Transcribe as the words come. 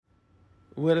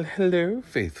Well, hello,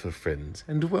 faithful friends,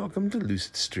 and welcome to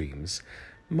Lucid Streams.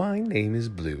 My name is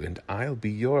Blue, and I'll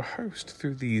be your host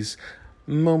through these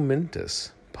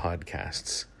momentous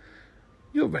podcasts.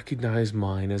 You'll recognize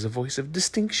mine as a voice of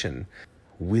distinction,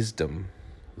 wisdom,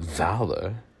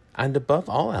 valor, and above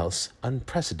all else,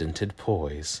 unprecedented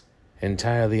poise.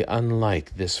 Entirely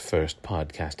unlike this first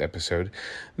podcast episode,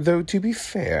 though to be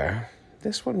fair,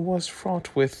 this one was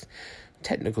fraught with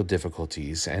technical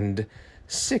difficulties and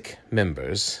sick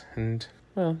members, and,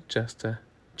 well, just a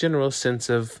general sense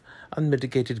of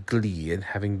unmitigated glee in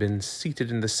having been seated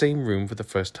in the same room for the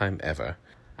first time ever.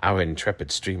 Our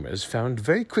intrepid streamers found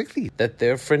very quickly that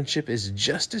their friendship is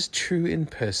just as true in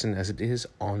person as it is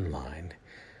online.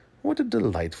 What a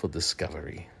delightful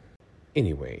discovery.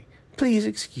 Anyway, please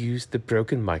excuse the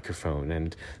broken microphone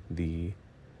and the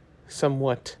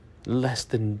somewhat less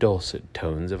than dulcet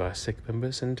tones of our sick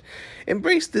members, and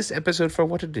embrace this episode for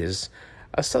what it is,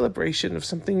 a celebration of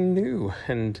something new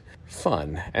and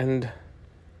fun, and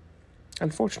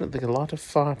unfortunately a lot of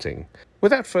farting.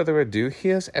 Without further ado,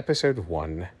 here's episode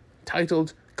 1,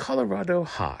 titled Colorado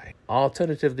High,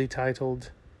 alternatively titled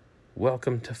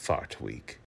Welcome to Fart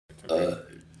Week.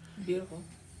 Beautiful.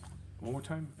 One more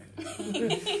time. Keep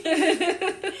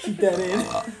that in.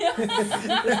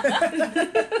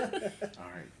 All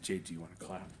right, Jade, do you want to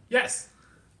clap? Yes.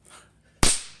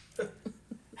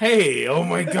 Hey, oh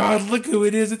my god, look who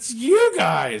it is. It's you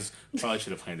guys. Probably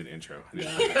should have planned an intro.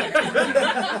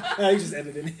 I just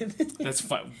edited it. That's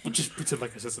fine. We'll just pretend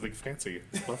like I said something fancy.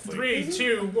 It's lovely. 3,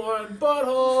 2, 1,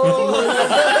 butthole.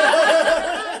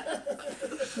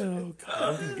 Oh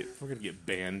god, we're gonna get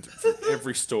banned from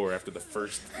every store after the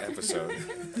first episode.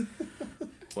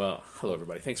 Well, hello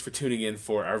everybody. Thanks for tuning in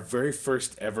for our very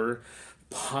first ever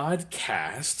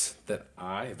podcast that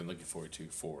I have been looking forward to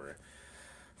for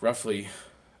roughly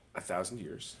 1,000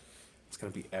 years. It's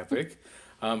gonna be epic.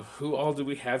 Who all do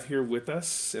we have here with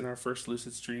us in our first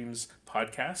Lucid Streams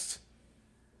podcast?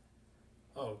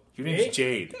 Oh, Your name's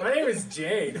Jade. My name is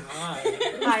Jade. Hi.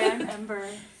 Hi, I'm Ember.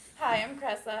 Hi, I'm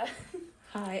Cressa.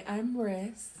 Hi, I'm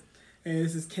Riss. Hey,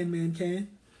 this is Ken Man Can.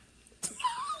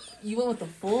 You went with the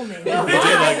full name.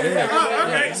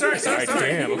 Okay, sorry.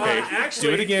 Damn, okay. Actually,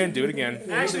 Do it again.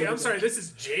 Actually, I'm sorry. This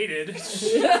is Jaded.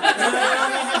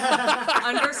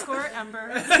 Underscore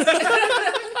Ember.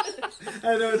 I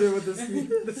had no idea what the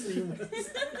scheme was.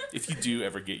 If you do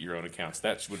ever get your own accounts,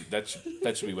 that should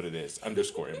be what it is.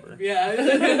 Underscore Ember. Yeah.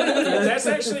 That's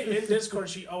actually in Discord.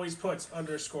 She always puts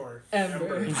underscore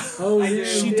Ember. Oh, I yeah. do.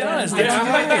 She does. I do.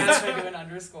 That's I do an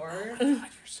underscore. God, you're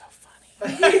so funny.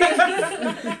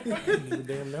 I didn't even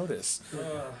damn notice.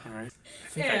 All right.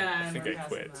 I think I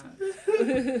quit.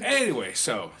 Anyway,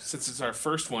 so since it's our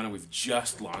first one and we've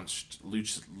just launched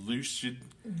Lucid,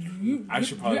 I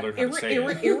should probably learn how to say it.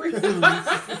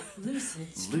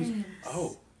 Lucid Streams.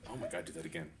 Oh my God, do that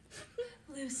again.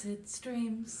 Lucid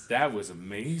Streams. That was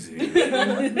amazing.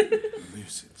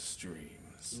 Lucid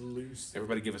Streams.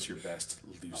 Everybody give us your best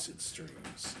Lucid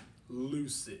Streams.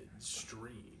 Lucid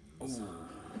Streams. Ooh.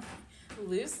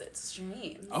 Lucid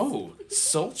Streams. Oh,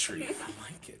 sultry. I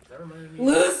like it. That reminded me.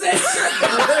 Lucid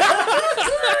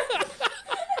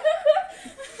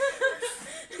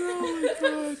Oh my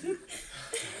God.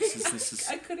 This is.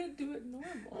 I couldn't do it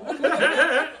normal.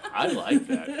 I like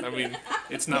that. I mean,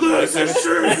 it's not my kind of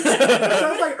That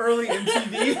sounds like early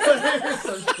MTV.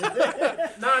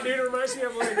 Nah, dude, it reminds me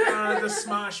of like the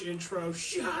Smosh intro.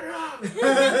 Shut up.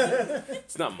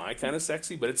 It's not my kind of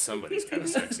sexy, but it's somebody's kind of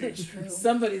sexy.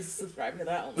 Somebody's subscribed to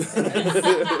that one.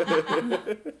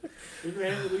 We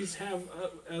may at least have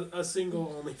a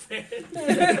single OnlyFans.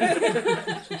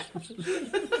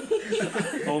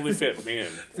 OnlyFans, man.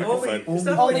 It's not OnlyFans, it's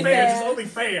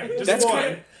OnlyFan. Just That's one.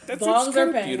 kind of As long as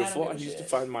they're paying, beautiful. I I don't give used a to shit.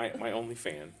 find my only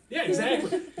fan. Yeah,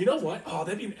 exactly. You know what? Oh,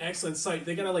 that'd be an excellent site.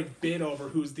 They gotta like bid over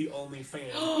who's the only fan.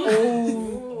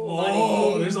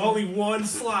 Oh, there's only one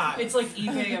slot. It's like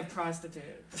eBay of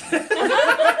prostitutes.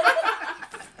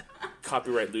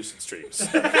 Copyright Lucid Streams. You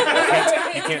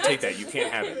can't take that. You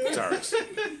can't have it. It's ours.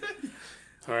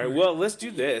 All right. Well, let's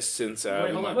do this since.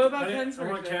 Wait, hold on. What about I Ken's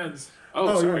want version? Ken's.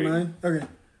 Oh, you sorry. want mine? Okay.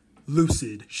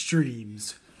 Lucid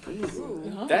Streams.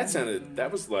 That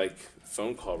was like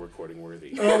phone call recording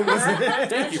worthy. Oh, was it?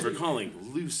 Thank you for calling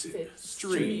Lucid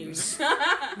Streams.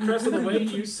 Chris, the way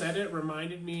you said it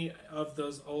reminded me of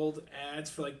those old ads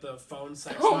for like the phone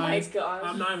sex Oh my lines. gosh.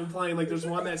 I'm not even playing. Like, there's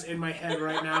one that's in my head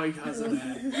right now because of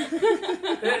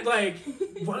that. And, like,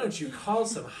 why don't you call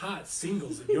some hot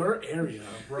singles in your area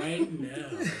right now?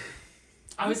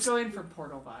 I was going for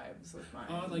Portal vibes with mine.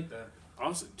 Oh, I like that.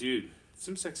 Awesome, dude.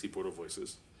 Some sexy Portal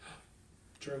voices.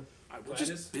 True.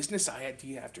 Just business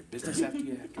idea after business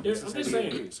idea after Dude, business I'm just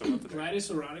idea. saying. So what the- Gladys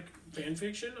erotic fan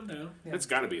fiction. I'm down. That's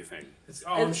got to be a thing.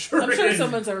 I'm sure. I'm sure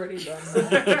someone's already done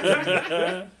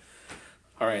that.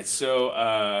 All right, so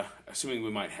assuming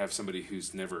we might have somebody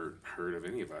who's never heard of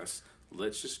any of us,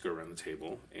 let's just go around the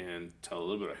table and tell a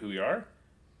little bit about who we are,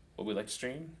 what we like to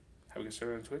stream, how we get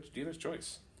started on Twitch. Dealer's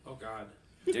choice. Oh God.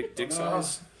 Dick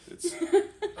size. It's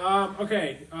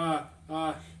Okay.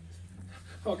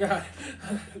 Oh God.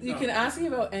 You No. can ask me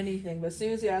about anything, but as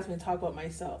soon as you ask me to talk about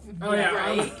myself, Oh yeah.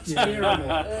 right?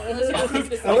 Terrible.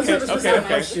 I was have a specific okay.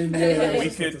 question.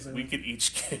 Yeah, we could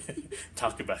each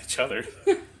talk about each other.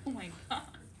 Oh my god.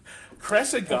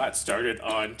 Cressa got started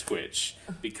on Twitch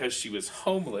because she was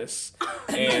homeless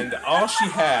and all she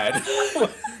had.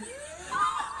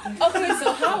 Okay,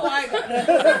 so how I got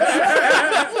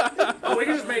Oh, we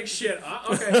can just make shit up.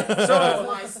 Okay. That's So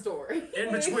my story.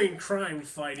 in between crime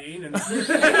fighting and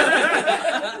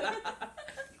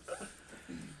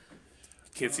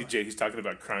Can't see Jay. He's talking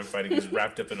about crime fighting. He's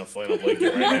wrapped up in a flannel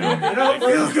blanket right now.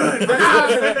 Feels good.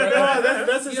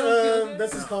 That's his You don't feel good?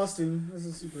 that's his costume. That's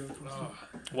his super.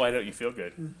 Why don't you feel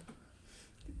good?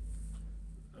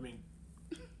 I mean,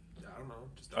 I don't know.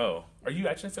 Just Oh, are you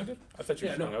actually feel good? I thought you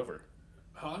were Yeah, just no. hungover.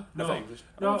 huh? I No. thought you were just-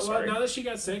 No, I'm well, sorry. now that she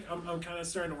got sick, I'm kind of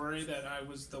starting to worry that I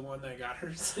was the one that got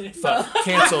her sick. Fuck.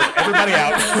 Canceled. Everybody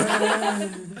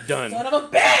out. Done. Son of a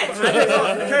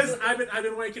bitch! Because I've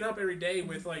been waking up every day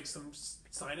with like some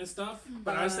sinus stuff,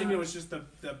 but I was thinking it was just the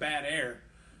bad air.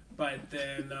 But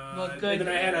then, Well, good and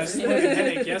then I had a air. splitting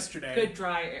headache yesterday, Good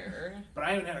dry air. but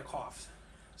I haven't had a cough.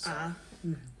 So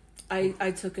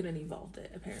I took it and evolved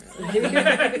it,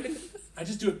 apparently. I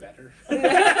just do it better.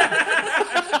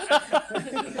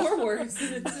 Or worse.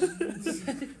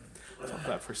 From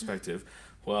that perspective.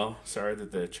 Well, sorry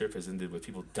that the trip has ended with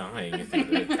people dying at the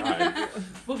end of the time.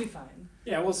 We'll be fine.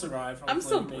 Yeah, we'll survive. I'm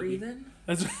still hopefully, maybe. breathing.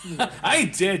 That's, I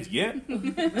ain't dead yet.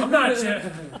 I'm not.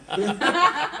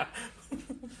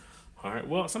 All right.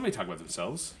 Well, somebody talk about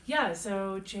themselves. Yeah,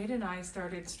 so Jade and I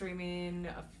started streaming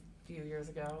a few years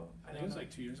ago. I think it was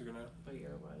like 2 years ago now. what year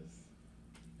it was. A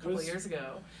It couple was- years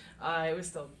ago. It was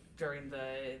still during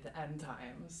the end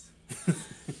times.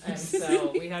 And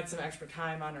so we had some extra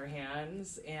time on our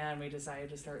hands, and we decided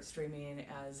to start streaming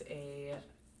as a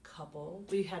couple.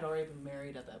 We had already been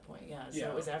married at that point, yeah. So Yeah.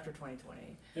 it was after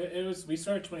 2020. It was. We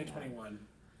started 2021,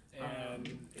 and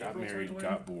Got April married, 2021?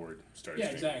 got bored, started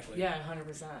Yeah, streaming. exactly. Yeah,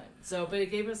 100%. So, but it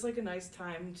gave us like a nice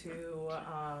time to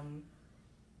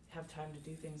have time to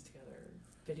do things together.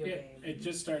 Video Yeah, games. it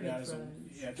just started make out as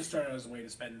friends. it just started out as a way to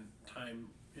spend time.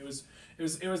 It was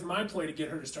my ploy to get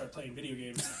her to start playing video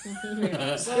games.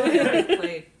 Yeah. Well, we already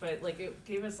played, but like it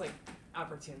gave us like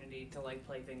opportunity to like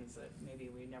play things that maybe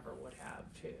we never would have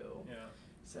too. Yeah,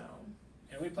 So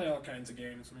and we play all kinds of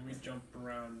games. I mean, we jump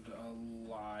around a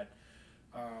lot.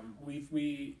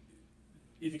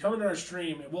 If you come into our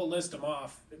stream, we'll list them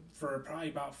off for probably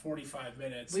about 45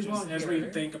 minutes, We just won't as hear we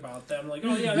it. think about them. Like,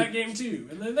 oh yeah, that game too,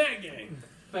 and then that game.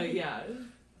 but yeah.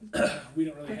 We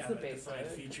don't really That's have the a defined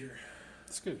basic. feature.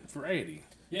 It's good. Variety.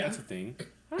 Yeah, That's a thing.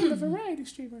 I'm a variety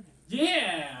streamer.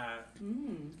 yeah.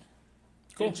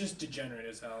 Cool. It's just degenerate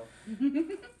as hell.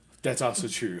 That's also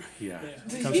true. Yeah.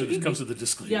 Yeah. Comes with a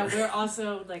disclaimer. Yeah, we're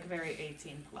also like very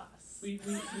 18 plus. We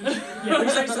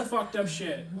say some fucked up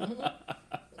shit.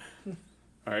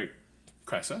 All right.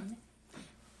 Cressa.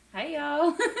 Hi,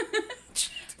 y'all.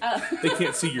 They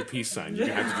can't see your peace sign. You're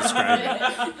going to have to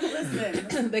describe it.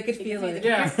 Listen. They could feel it.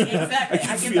 Yeah. Exactly.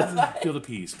 I get the vibe. Feel the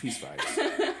peace. Peace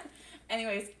vibes.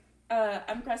 Anyways,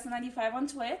 I'm Cresta95 on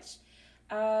Twitch.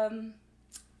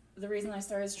 The reason I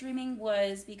started streaming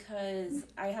was because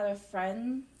I had a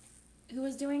friend who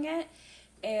was doing it,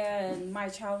 and my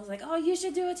child was like, "Oh, you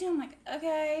should do it too." I'm like,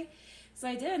 "Okay." So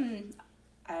I did, and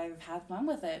I've had fun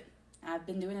with it. I've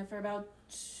been doing it for about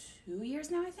 2 years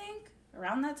now, I think,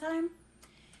 around that time.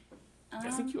 I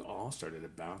think you all started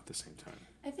about the same time.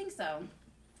 I think so.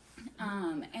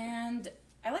 And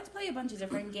I like to play a bunch of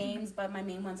different games, but my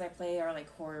main ones I play are like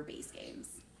horror-based games.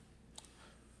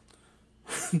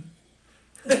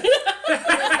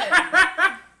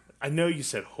 I know you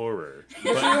said horror, but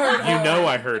you know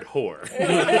I heard whore.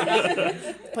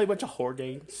 Play a bunch of whore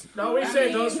games. No, we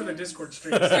say those for the Discord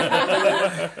streams.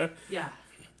 Yeah.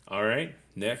 All right.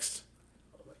 Next.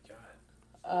 Oh my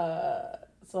god.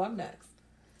 So I'm next.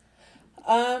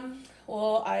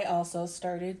 Well, I also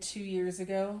started 2 years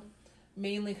ago,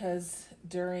 mainly because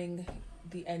during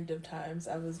the end of times,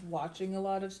 I was watching a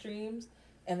lot of streams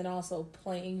and then also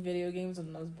playing video games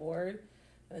when I was bored.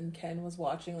 And Ken was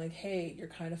watching like, hey, you're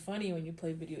kind of funny when you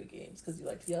play video games because you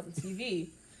like to yell at the TV.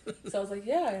 So I was like,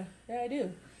 yeah, I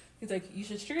do. He's like, you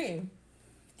should stream.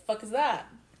 fuck is that?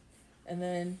 And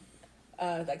then,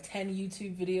 like 10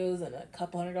 YouTube videos and a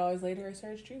couple $100 later, I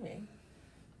started streaming.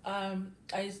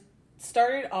 I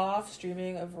started off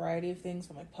streaming a variety of things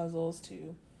from like puzzles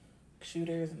to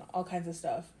shooters and all kinds of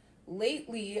stuff.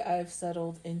 Lately, I've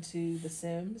settled into The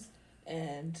Sims,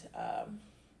 and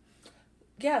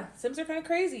Sims are kind of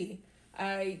crazy.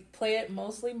 I play it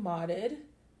mostly modded,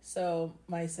 so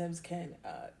my Sims can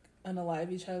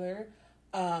unalive each other,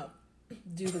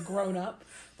 do the grown up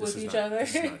with each other.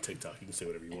 This is not TikTok. You can say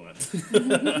whatever you want.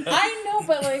 I know,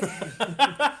 but like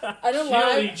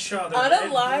Kill each other.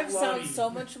 unalive and sounds bloody. so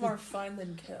much more fun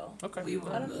than kill. Okay. We will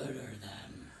I don't- murder them.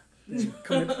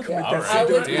 Commit All that right. I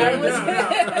was- Damn. I was-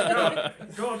 No.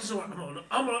 Go up to someone.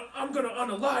 I'm gonna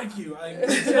unalive you.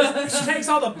 She takes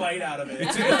all the bite out of it.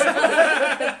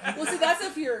 Well, see, that's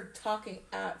if you're talking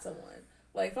at someone.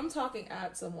 Like, if I'm talking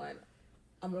at someone,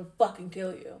 I'm gonna fucking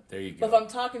kill you. There you But go. if I'm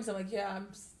talking to someone, like, I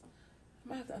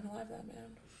might have to unalive that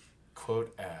man.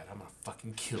 Quote ad. I'm gonna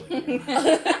fucking kill you. In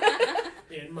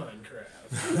Minecraft.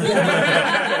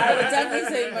 I would definitely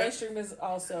say my stream is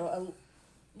also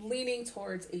leaning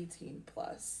towards 18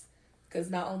 plus, because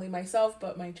not only myself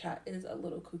but my chat is a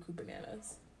little cuckoo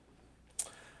bananas.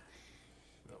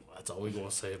 Well, that's all we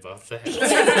gonna say about that.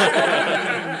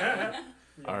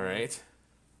 All right.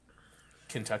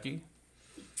 Kentucky.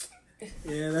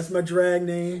 Yeah, that's my drag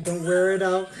name. Don't wear it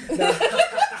out.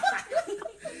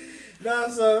 No,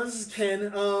 so this is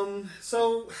Ken.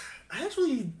 So I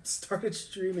actually started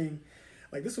streaming,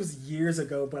 like this was years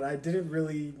ago, but I didn't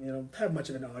really, have much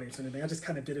of an audience or anything. I just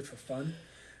kind of did it for fun.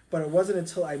 But it wasn't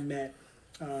until I met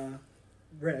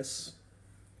Riss,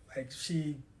 like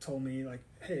she told me, like,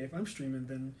 hey, if I'm streaming,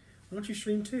 then why don't you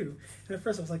stream too? And at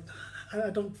first I was like, I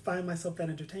don't find myself that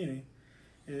entertaining.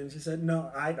 And she said,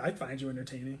 no, I find you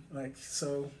entertaining. Like,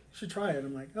 so you should try it.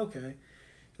 I'm like, okay.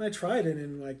 And I tried it,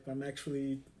 and like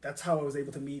that's how I was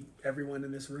able to meet everyone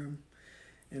in this room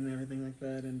and everything like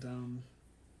that. And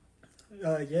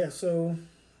so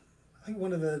I think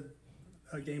one of the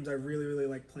games I really, really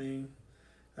like playing,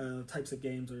 types of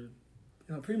games are,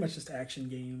 pretty much just action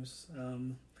games.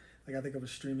 Like I think I was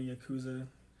streaming Yakuza.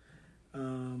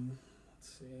 Let's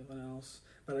see, what else?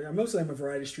 But mostly I'm a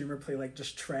variety streamer, play like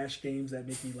just trash games that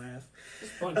make me laugh.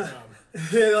 SpongeBob.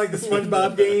 Like the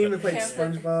SpongeBob game, I played Can't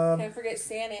SpongeBob. Can't forget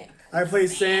Sonic. I play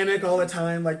Sonic all the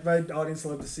time. Like my audience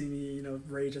love to see me,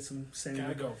 rage at some Gotta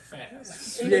Sonic. go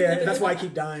fast. Yeah, that's why I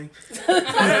keep dying.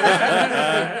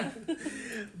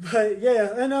 But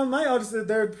yeah, and my audience,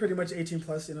 they're pretty much 18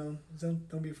 plus.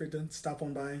 Don't be afraid to stop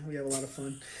on by. We have a lot of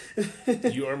fun.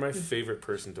 You are my favorite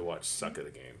person to watch suck at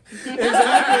a game. Exactly,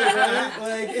 right?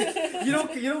 Like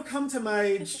you don't come to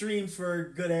my streams for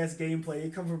good ass gameplay.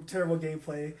 You come from terrible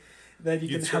gameplay that you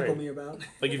can That's heckle right. me about.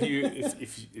 Like if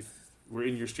we're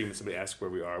in your stream and somebody asks where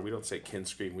we are, we don't say Ken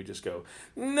scream. We just go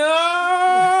no.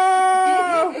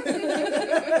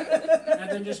 And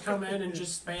then just come in and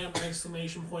just spam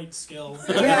exclamation point skill.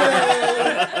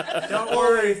 Don't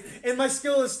worry. And my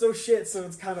skill is still shit, so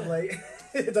it's kind of like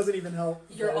it doesn't even help.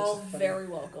 You're But it's all just funny. very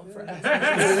welcome for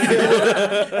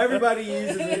that. Everybody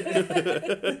uses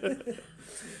it.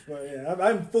 But yeah,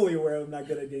 I'm fully aware I'm not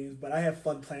good at games, but I have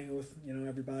fun playing with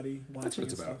everybody watching That's what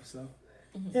it's and about. stuff. So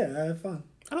yeah, I have fun.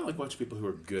 I don't like watching people who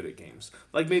are good at games.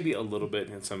 Like maybe a little bit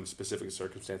in some specific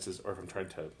circumstances, or if I'm trying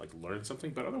to like learn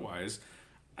something. But otherwise,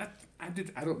 I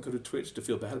don't go to Twitch to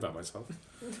feel bad about myself.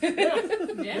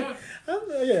 Yeah.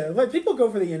 Yeah, like people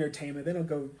go for the entertainment. They don't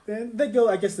go. They go,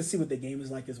 I guess, to see what the game is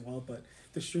like as well. But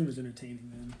if the stream is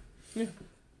entertaining, then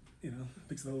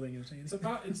makes the whole thing entertaining. It's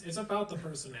about the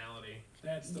personality.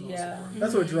 That's the most Yeah. important.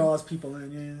 That's what draws people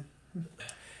in. Yeah.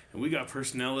 And we got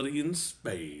personality in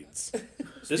spades.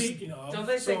 Speaking of, Don't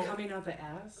they say so, coming out the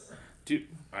ass? Dude,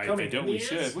 I Coming don't. in the We ass?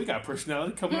 should. We got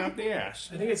personality coming out the ass.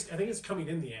 I think it's coming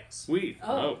in the ass. We.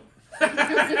 Oh. I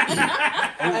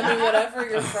mean, whatever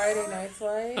your Friday night's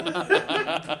like.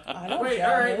 I don't Wait, judge.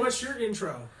 all right. What's your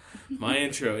intro? My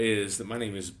intro is that my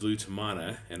name is Blue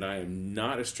Tamana, and I am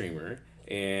not a streamer,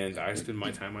 and I spend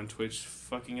my time on Twitch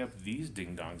fucking up these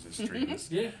ding dongs as streams.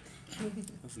 Yeah.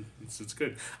 It's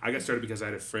good. I got started because I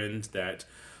had a friend that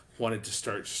wanted to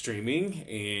start streaming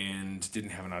and didn't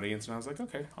have an audience, and I was like,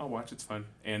 okay, I'll watch. It's fun.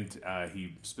 And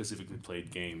he specifically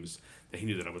played games that he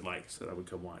knew that I would like, so that I would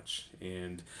come watch.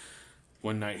 And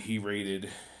one night he raided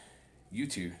you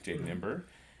two, Jade and Ember,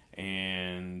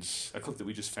 and a clip that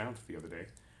we just found the other day.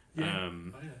 Yeah.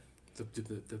 The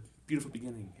beautiful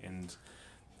beginning, and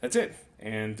that's it.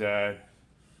 And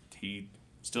he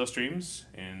still streams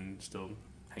and still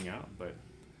hang out, but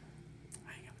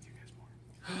I hang out with you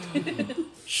guys more.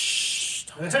 Shh!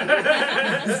 Don't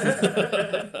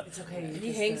It's okay.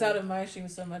 He hangs out in my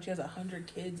streams so much. He has 100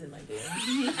 kids in my game.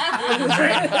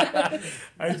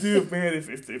 I do, man.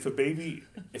 If a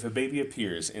baby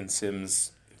appears in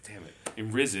Sims, damn it,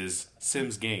 in Riz's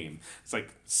Sims game, it's like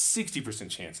 60%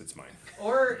 chance it's mine.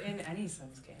 Or in any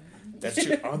Sims game. That's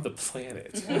just on the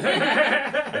planet.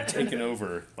 I'm taking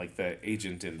over like the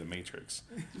agent in the Matrix.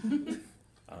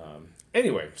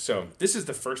 Anyway, so this is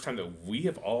the first time that we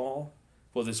have all,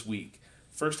 well, this week,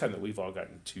 first time that we've all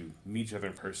gotten to meet each other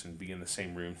in person, be in the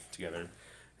same room together.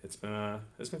 It's been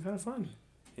kind of fun.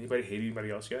 Anybody hate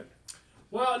anybody else yet?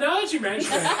 Well, now that you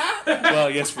mention it, Well,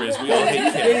 yes, Riz, we all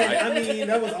hate Ken. Yeah, Right? I mean,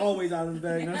 that was always out of the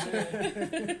bag.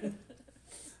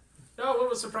 no, what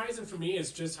was surprising for me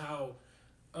is just how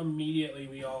immediately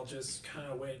we all just kind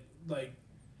of went like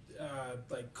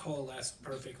coalesced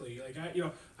perfectly. Like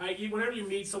whenever you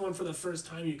meet someone for the first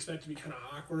time, you expect to be kind of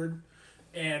awkward,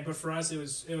 but for us, it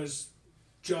was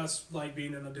just like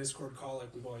being in a Discord call like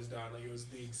we've always done. Like it was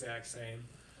the exact same.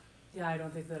 Yeah, I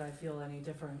don't think that I feel any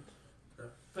different. Yeah.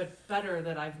 But better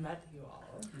that I've met you all.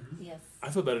 Mm-hmm. Yes. I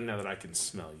feel better now that I can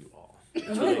smell you all.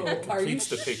 Oh, are you Completes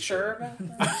the picture. sure about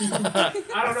that?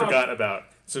 I don't know. Forgot about,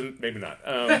 so maybe not.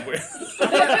 I've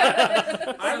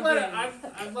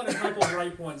let a couple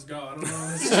ripe ones go. I don't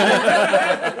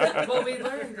know. Well, we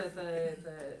learned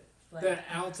that The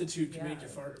altitude can make you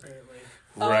fart, apparently.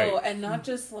 Right. Oh, and not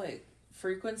just like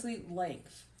frequency,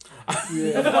 length.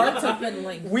 The Yeah. farts have been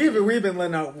linked. We've been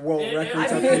letting out world Yeah,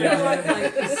 records I up mean, here.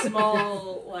 like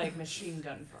small, like machine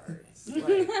gun farts.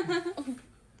 Like,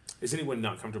 Is anyone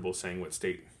not comfortable saying what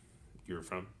state you're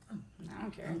from? I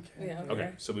don't care. Yeah.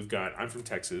 Okay, so I'm from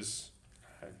Texas.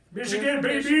 Michigan,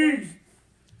 baby!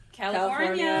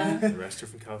 California. The rest are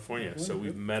from California. So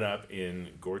we've met up in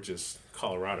gorgeous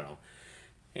Colorado.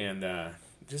 And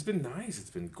it's been nice. It's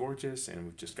been gorgeous. And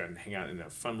we've just gotten to hang out in a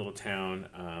fun little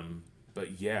town.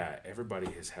 But yeah,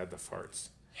 everybody has had the farts.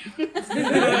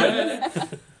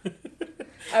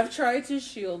 I've tried to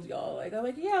shield y'all. Like I'm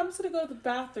like, yeah, I'm just gonna go to the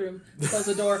bathroom, close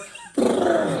the door,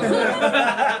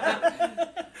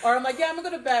 or I'm like, yeah, I'm gonna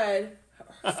go to bed,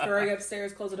 scurry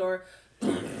upstairs, close the door.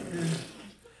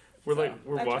 We're I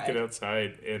walking tried.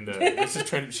 outside, and this is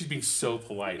she's being so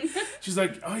polite. She's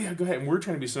like, oh yeah, go ahead. And we're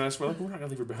trying to be so nice. We're like, we're not going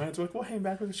to leave her behind. So we're like, we'll hang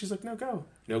back with her. She's like, no, go.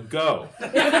 No, go.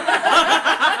 Get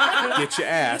your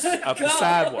ass up the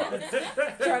sidewalk.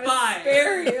 Trying to Bye.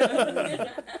 spare you.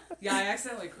 yeah, I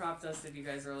accidentally crop dusted you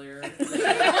guys earlier.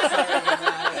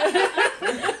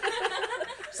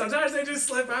 Sometimes they just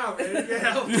slip out, man. You can't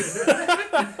help it.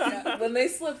 Yeah, when they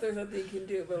slip, there's nothing you can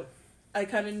do. But I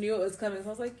kind of knew it was coming, so I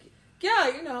was like,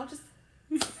 yeah, just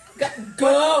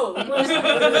go.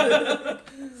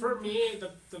 For me,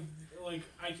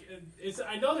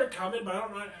 I know they're coming, but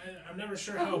I'm never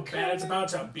sure how bad it's about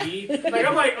to be. Like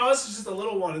I'm like, oh, this is just a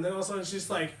little one, and then all of a sudden it's just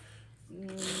like,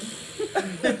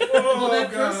 oh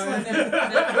That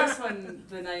god. first one,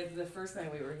 the first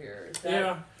night we were here, that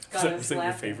Yeah. got us Was that your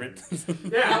laughing. favorite?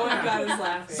 That one Yeah. got us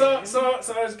laughing. So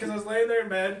I was laying there in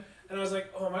bed, and I was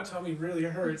like, oh, my tummy really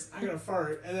hurts. I gotta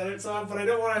fart, and then it's on, but I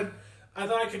don't want to. I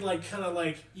thought I could kind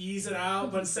of ease it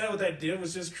out, but instead what that did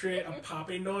was just create a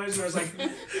popping noise where I was like,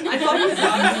 I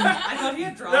thought he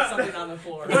had dropped something on the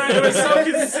floor. but it was so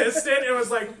consistent, it was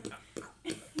like,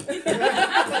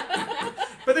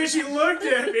 but then she looked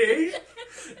at me,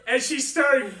 and she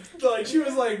started, she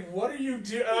was like, what are you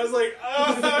doing? I was like,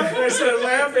 oh, and I started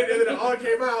laughing, and then it all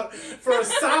came out for a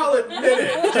solid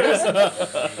minute.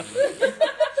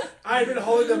 I'd been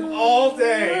holding them all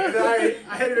day, and I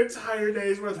had an entire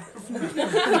day's worth of food.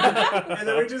 And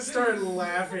then we just started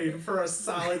laughing for a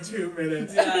solid 2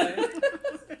 minutes. Yeah.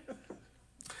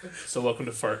 So welcome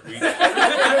to Fart Week.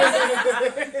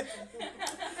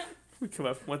 We come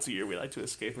up once a year. We like to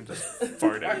escape and just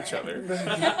fart at each other.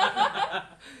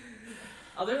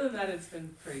 Other than that, it's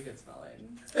been pretty good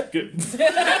smelling. Good.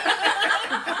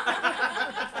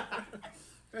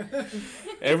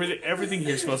 Everything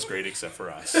here smells great except for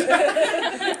us. We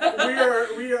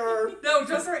are No,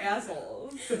 just our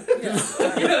assholes. we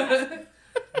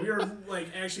are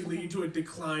actually leading to a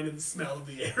decline in the smell of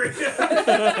the area.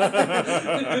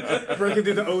 Breaking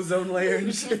through the ozone layer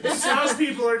and shit. House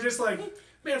people are just like,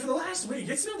 man, for the last week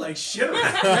it smelled like shit around.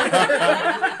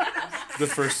 The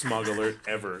first smog alert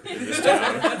ever in this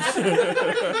town.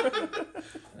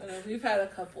 We've had a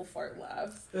couple fart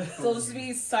laughs. So it'll just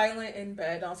be silent in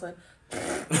bed, all of a sudden.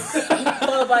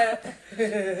 Followed by a.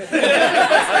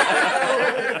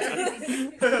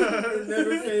 It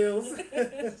never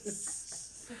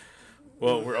fails.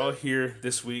 Well, we're all here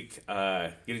this week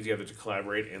getting together to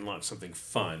collaborate and launch something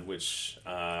fun, which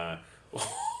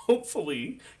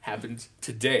hopefully happened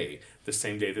today, the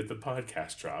same day that the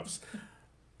podcast drops.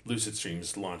 Lucid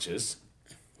Streams launches,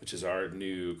 which is our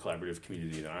new collaborative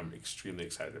community that I'm extremely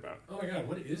excited about. Oh my god,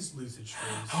 what is Lucid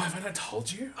Streams? Oh, have I not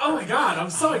told you? Oh my god, I'm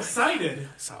so excited.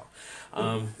 So,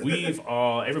 we've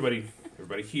all, everybody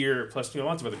here, plus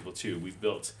lots of other people too, we've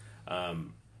built a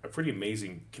pretty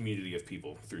amazing community of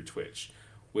people through Twitch,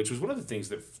 which was one of the things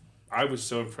that I was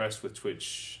so impressed with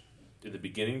Twitch in the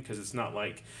beginning, because it's not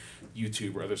like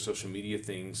YouTube or other social media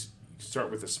things. You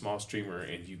start with a small streamer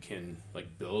and you can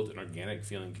like build an organic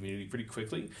feeling community pretty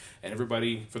quickly, and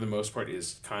everybody for the most part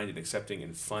is kind and accepting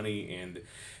and funny, and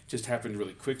just happened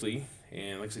really quickly.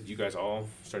 And like I said, you guys all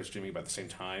started streaming about the same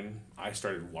time. I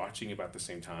started watching about the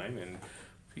same time and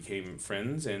became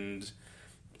friends and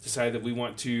decided that we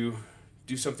want to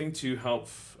do something to help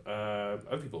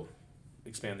other people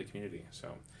expand the community.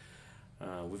 So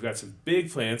we've got some big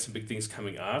plans, some big things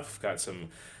coming up. We've got some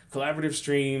collaborative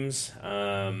streams.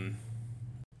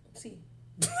 See.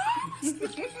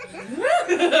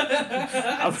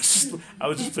 I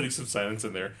was just putting some silence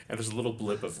in there, and there's a little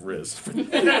blip of Riz.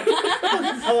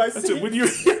 Oh, I see. So when you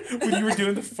were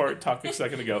doing the fart talk a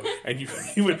second ago, and you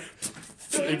would,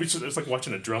 it was like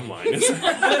watching a drum line.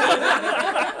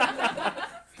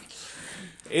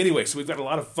 Anyway, so we've got a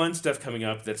lot of fun stuff coming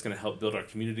up that's going to help build our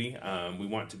community. We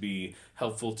want to be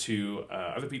helpful to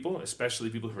other people, especially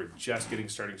people who are just getting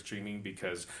started streaming,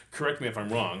 because, correct me if I'm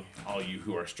wrong, all you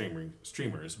who are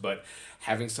streamers, but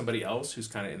having somebody else who's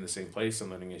kind of in the same place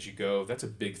and learning as you go, that's a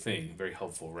big thing. Very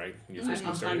helpful, right? When you're first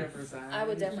getting started. 100%. I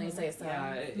would definitely say so.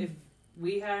 Yeah, if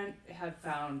we had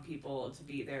found people to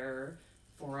be there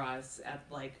for us at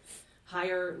like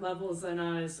higher levels than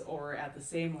us or at the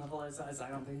same level as us, I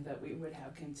don't think that we would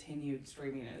have continued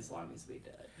streaming it as long as we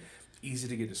did. Easy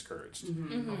to get discouraged.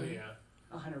 Oh yeah.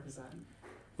 100%.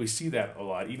 We see that a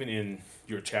lot, even in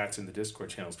your chats in the Discord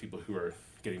channels, people who are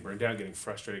getting burned out, getting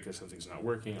frustrated because something's not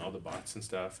working, all the bots and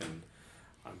stuff. And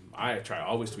I try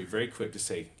always to be very quick to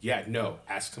say, yeah, no,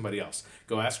 ask somebody else.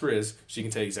 Go ask Riz. She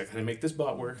can tell you exactly how to make this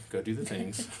bot work. Go do the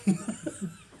things.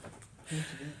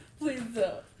 Please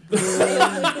don't.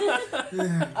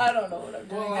 I don't know what I'm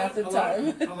doing half the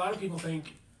time. A lot of people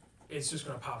think it's just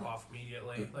going to pop off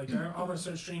immediately. Like, I'm going to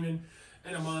start streaming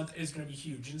in a month, it's going to be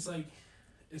huge. And it's like,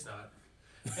 it's not.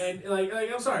 And, like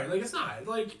I'm sorry, like, it's not.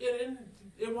 Like, and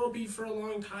it won't be for a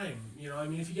long time. You know, I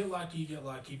mean, if you get lucky, you get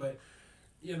lucky. But,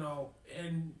 you know,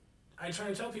 and I try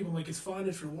to tell people, like, it's fun,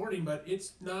 it's rewarding, but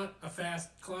it's not a fast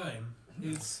climb.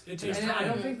 It takes time. I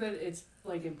don't think that it's,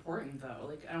 like, important, though.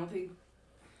 Like, I don't think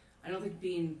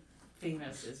being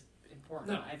famous is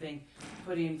important. No. I think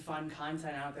putting fun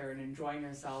content out there and enjoying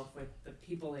yourself with the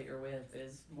people that you're with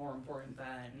is more important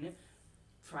than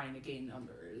trying to gain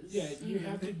numbers. Yeah, you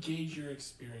have to gauge your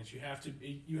experience. You have to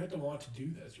want to do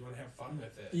this. You want to have fun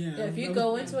with it. Yeah, if you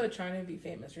go into it trying to be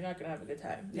famous, you're not going to have a good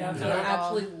time. You have to No.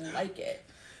 actually like it.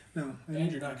 No.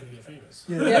 And you're not going to get famous.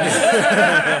 Yeah.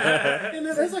 Yeah. And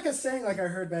there's like a saying like I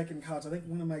heard back in college. I think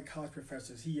one of my college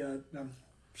professors,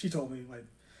 she told me, like,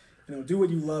 you know, do what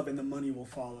you love and the money will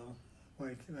follow.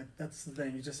 Like that's the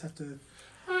thing. You just have to.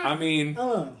 I mean,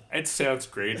 Oh. it sounds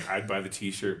great. I'd buy the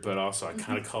T-shirt, but also I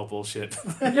kind of call bullshit.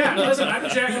 Yeah, listen, I've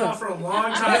been jacking off for a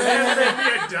long time. That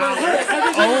made me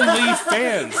 $1. Only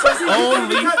fans.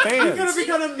 You're gonna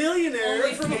become a millionaire.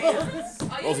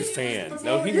 Only fans.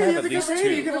 No, he Yeah, have you at least become 2.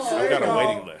 you can I've afford got a it.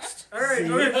 waiting list. All right,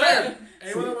 okay, fair.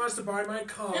 Anyone that wants to buy my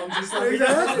com, just let me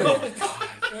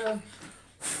know.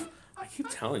 I keep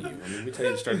telling you. I mean, we tell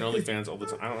you to start an OnlyFans all the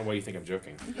time. I don't know why you think I'm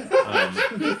joking. But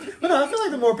no, I feel like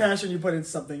the more passion you put in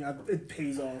something, it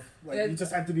pays off. Like you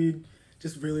just have to be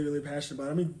just really, really passionate about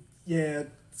it. I mean, yeah,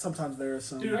 sometimes there are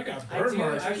some. Dude, I got burn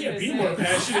marks. I can't be say, more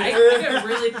passionate. I get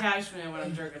really passionate when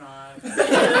I'm jerking off.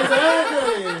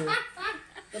 Exactly.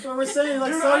 That's what we're saying.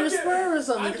 Like, Dude, sell I your get- spur or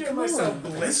something. I give Come myself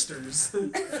on. blisters.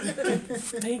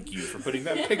 Thank you for putting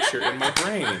that picture in my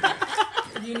brain.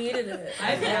 You needed it. I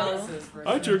have analysis for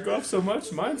I sure. jerk off so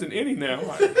much. Mine's an innie now.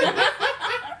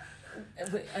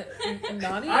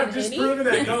 Not even I've just any? proven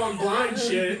that going blind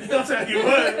shit. I'll tell you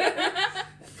what.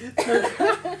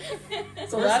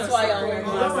 So that's why y'all wear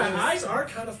Although my glasses. eyes are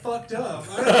kind of fucked up.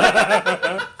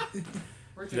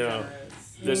 We're too No. generous.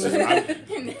 This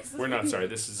is. We're not sorry.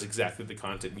 This is exactly the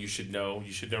content you should know.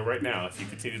 You should know right now. If you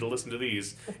continue to listen to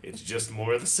these, it's just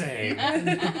more of the same.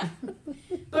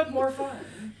 But more fun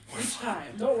each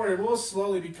time. Don't worry, we'll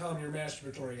slowly become your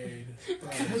masturbatory aid.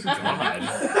 God,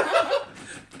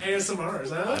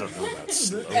 ASMRs, I huh? don't know about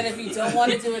slow. And if you don't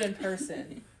want to do it in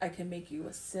person, I can make you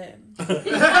a sim. And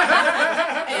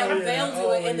they'll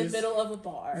do it in the always. middle of a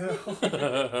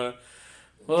bar.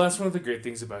 Well, that's one of the great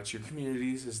things about your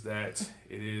communities is that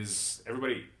it is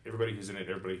everybody who's in it,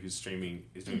 everybody who's streaming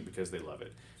is doing it because they love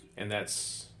it. And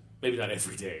that's maybe not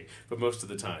every day, but most of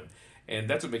the time. And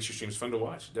that's what makes your streams fun to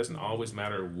watch. It doesn't always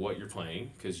matter what you're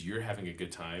playing because you're having a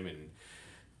good time and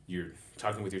you're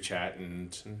talking with your chat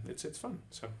and it's fun.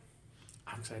 So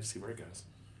I'm excited to see where it goes.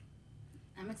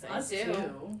 I'm excited Us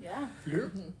too. Yeah.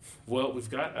 Well, we've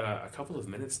got a couple of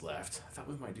minutes left. I thought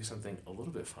we might do something a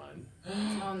little bit fun.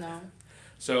 Oh no.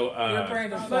 So, Your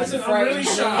brand of fun. Listen, I'm really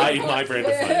shocked. my brand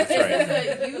of fun, that's right.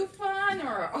 Is it you fun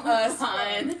or us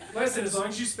fun? Listen, as long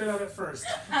as you spit on it first.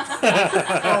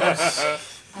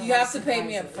 You have to pay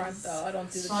me up front, though. I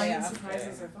don't do the Fun pay and after.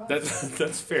 surprises are fun.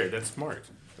 That's fair. That's smart.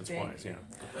 That's wise, yeah.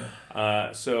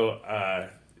 So,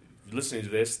 listening to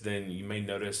this, then you may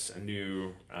notice a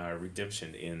new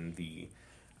redemption in the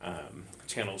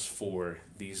channels for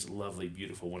these lovely,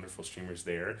 beautiful, wonderful streamers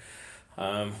there.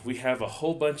 We have a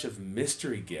whole bunch of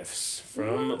mystery gifts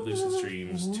from Lucid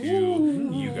Streams to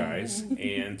you guys,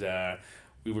 and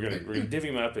we're gonna divvy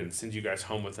them up and send you guys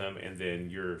home with them, and then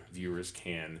your viewers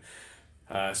can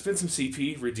spend some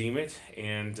CP, redeem it,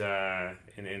 and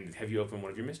have you open one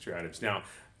of your mystery items. Now,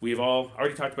 we've all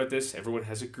already talked about this. Everyone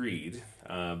has agreed.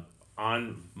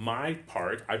 On my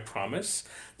part, I promise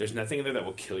there's nothing in there that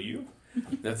will kill you.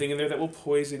 Nothing in there that will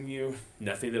poison you.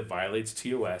 Nothing that violates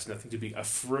TOS. Nothing to be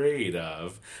afraid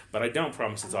of. But I don't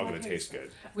promise it's all going to taste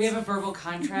good. We have a verbal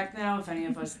contract now. If any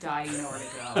of us die, you know where to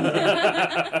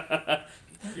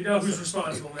go. You know who's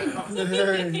responsible now.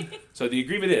 So the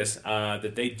agreement is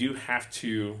that they do have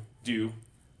to do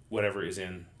whatever is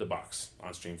in the box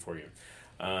on stream for you.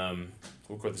 We'll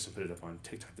record this and put it up on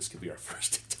TikTok. This could be our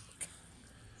first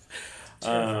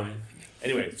TikTok.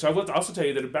 Anyway, so I will also tell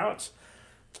you that about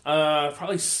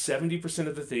probably 70%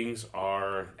 of the things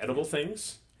are edible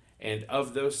things. And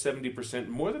of those 70%,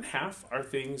 more than half are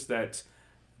things that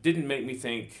didn't make me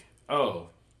think, oh,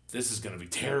 this is going to be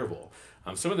terrible.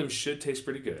 Some of them should taste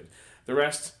pretty good. The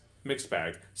rest, mixed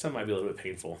bag. Some might be a little bit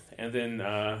painful. And then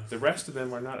the rest of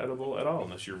them are not edible at all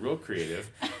unless you're real creative.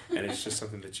 And it's just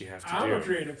something that you have to do. I'm a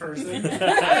creative person.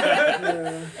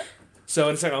 So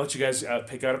in a second, I'll let you guys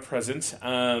pick out a present.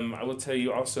 I will tell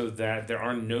you also that there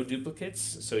are no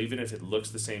duplicates. So even if it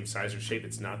looks the same size or shape,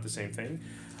 it's not the same thing.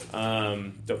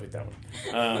 Don't pick that one.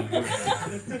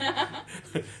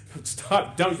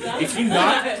 Stop! Don't. If you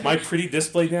knock my pretty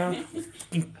display down.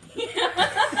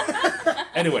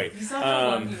 Anyway. You saw how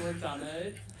long he worked on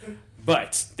it.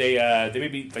 But they may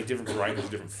be like different varieties,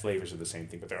 different flavors of the same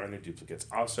thing, but there are no duplicates.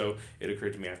 Also, it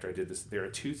occurred to me after I did this, there are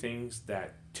two things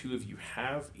that two of you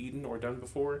have eaten or done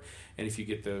before, and if you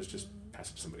get those, just pass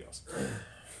it to somebody else.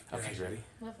 Okay, you ready?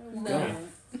 No.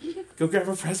 Go grab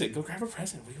a present. Go grab a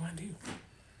present. What do you want to do?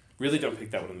 Really don't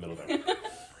pick that one in the middle, though.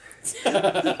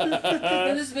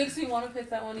 That just makes me want to pick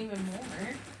that one even more.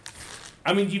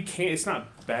 I mean, you can't. It's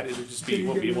not bad. It'll just be.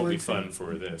 It won't be fun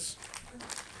for this.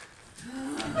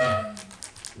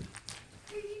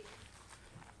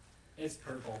 It's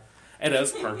purple. It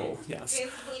is purple. Yes.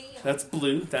 That's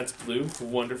blue. That's blue.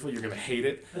 Wonderful. You're gonna hate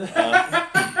it. Don't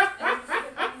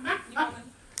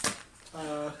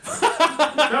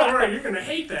worry, you're gonna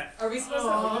hate that. Are we supposed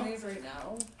to open these right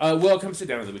now? Well, come sit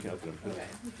down and then we can open them. Okay.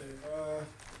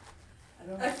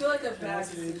 I feel like a bad Can I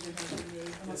see decision has been made.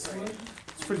 I'm afraid.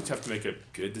 It's pretty tough to make a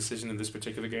good decision in this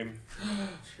particular game.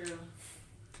 True.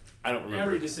 I don't remember.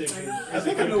 Every decision. I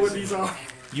think I know what these are.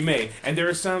 You may, and there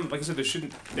are some. Like I said,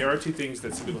 there are two things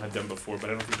that some people have done before, but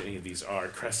I don't think any of these are.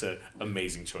 Cressa,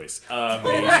 amazing choice.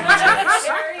 Amazing choice.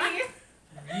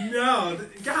 No,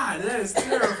 God, that is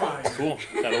terrifying. Cool,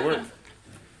 that'll work.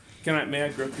 May I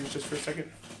grope yours just for a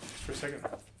second? Just for a second.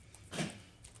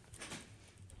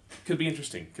 Could be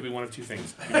interesting. Could be one of two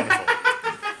things. Could be wonderful.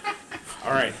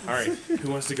 All right.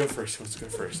 Who wants to go first?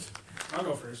 I'll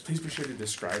go first. Please be sure to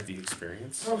describe the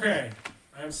experience. Okay.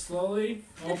 I'm slowly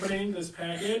opening this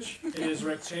package. It is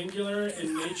rectangular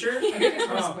in nature. I think it's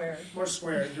more square. More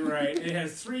square, you're right. It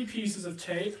has 3 pieces of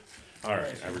tape. All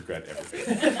right, I regret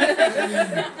everything.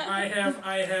 I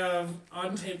have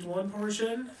untaped one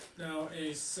portion. Now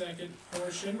a second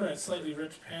portion, but I slightly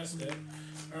ripped past it.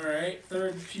 Alright,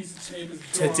 third piece of tape is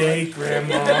gone. Today,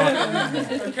 Grandma.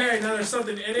 Okay, now there's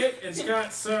something in it. It's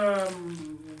got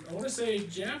some, I want to say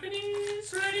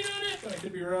Japanese writing on it, but I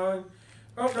could be wrong.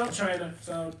 Oh, no, China.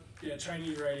 So, yeah,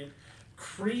 Chinese writing.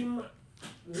 Cream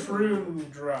prune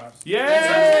drops.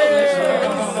 Yay!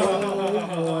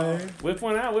 Oh, boy. Whip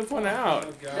one out. Oh,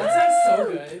 That God. sounds so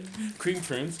good. Cream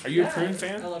prunes. Are you a prune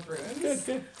fan? I love prunes.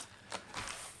 Good.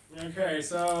 Okay,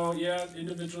 so, yeah,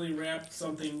 individually wrapped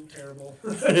something terrible.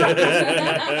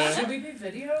 Should we be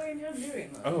videoing him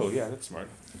doing this? Oh, yeah, that's smart.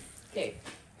 Okay,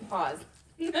 pause.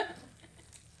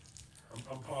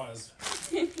 I'm paused.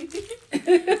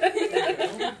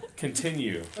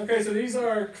 Continue. Okay, so these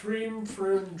are cream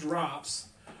prune drops.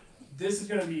 This is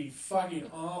gonna be fucking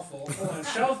awful. Hold on.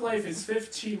 Shelf life is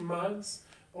 15 months.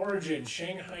 Origin,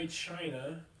 Shanghai,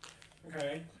 China.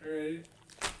 Okay, alright.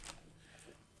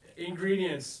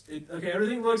 Ingredients. Okay,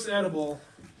 everything looks edible.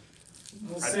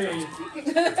 We'll see.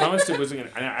 I promised it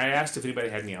wasn't gonna. I asked if anybody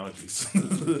had any allergies.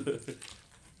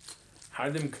 How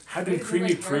them creamy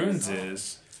like prunes hard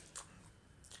is.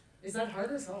 Is that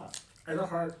hard or soft? I know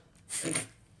hard.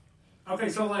 Okay,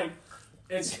 so like,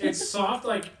 it's soft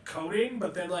like coating,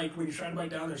 but then like when you try to bite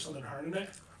down, there's something hard in it.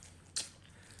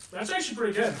 That's actually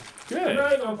pretty good. I'm Good.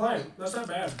 not even gonna play. That's not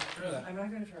bad. Try that. I'm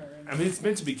not gonna try it right now. I mean, it's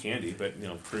meant to be candy, but you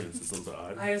know, prunes is a little bit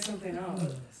odd. I have something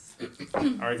else. All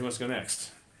right, who wants to go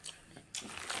next?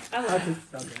 Okay.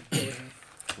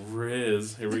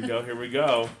 Riz. Here we go. Here we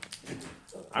go.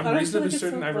 I'm I reasonably feel like it's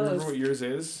certain so I remember close. what yours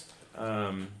is.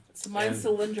 So mine's And-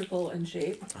 cylindrical in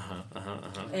shape, Uh-huh.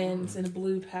 and it's in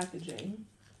blue packaging.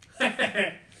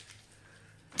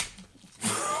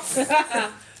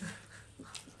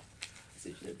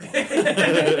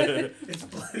 It's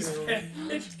blue.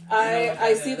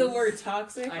 I see the word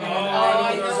toxic. I and know.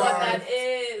 I those know what are- that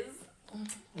is.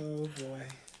 Oh boy.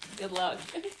 Good luck.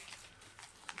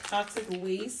 Toxic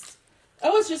waste.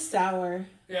 Oh, it's just sour.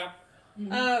 Yeah.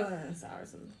 Oh, sour.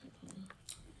 Some.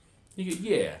 You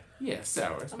get, yeah,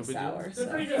 sour. It's no I'm big deal. sour. They're So.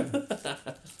 pretty good.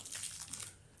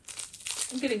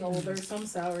 I'm getting older, so I'm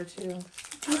sour too.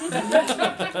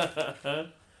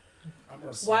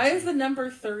 Why is the number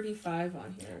 35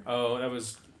 on here? Oh, that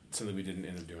was something we didn't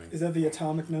end up doing. Is that the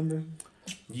atomic number?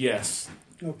 Yes.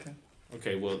 Okay.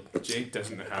 Okay, well, Jake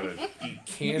doesn't know how to eat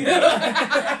candy.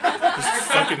 Just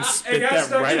fucking spit It got that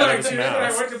stuck right to out my of his tooth and I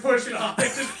mouth. went to push it off. It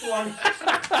just flung.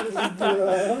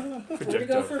 We're gonna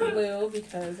go for Projectile. blue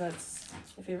because that's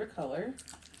my favorite color.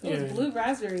 Oh, Yeah. it's blue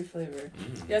raspberry flavor.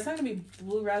 Mm. Yeah, it's not gonna be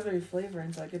blue raspberry flavor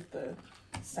until I get the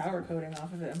sour coating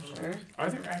off of it, I'm sure. Are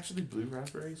there actually blue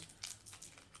raspberries?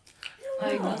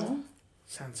 I know.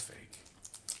 Sounds fake.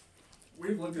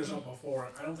 We've looked this up before.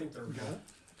 I don't think they're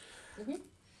real.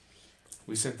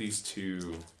 We sent these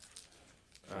to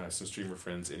some streamer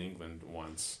friends in England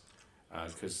once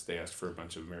because they asked for a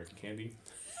bunch of American candy.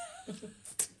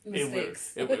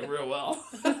 Mistakes. It went real well.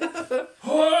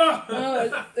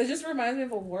 Oh, it just reminds me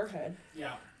of a warhead.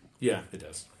 Yeah. Yeah, it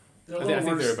does. They're a I little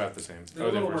think they're worse. about the same. They're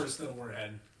a little worse than a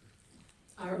warhead.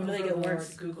 Our When do they get overlord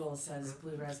worse? Google says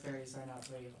blue raspberries are not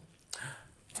real.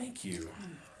 Thank you.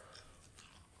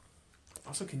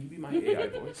 Also, can you be my AI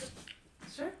voice?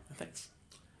 Sure. Thanks.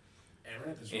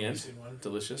 Amaranth is And? releasing one.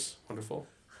 Delicious, wonderful,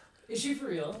 Is she for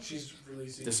real? She's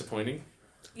releasing. disappointing.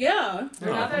 Yeah. They're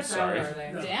Oh, not I'm that sour, sorry. are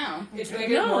they? No. Damn. It's gonna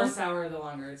get No. more sour the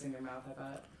longer it's in your mouth, I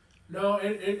bet. No,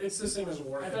 it's the same as a I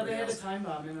warhead. thought they had a yes. time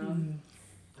bomb in them.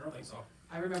 I don't think so.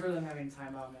 I remember them having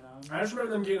time bomb in them. I just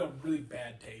remember them getting a really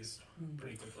bad taste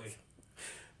pretty quickly.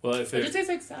 Well, if It just tastes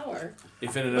like sour.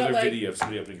 if in another like- video of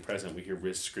somebody opening a present, we hear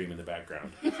Riz scream in the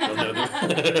background, we'll know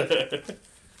that.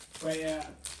 But yeah.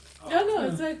 No,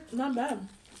 it's like not bad.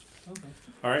 Okay.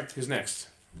 All right, who's next?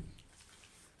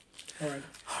 All right.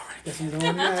 Guess I'm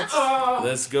going next.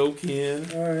 Let's go, Ken.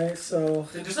 All right. So.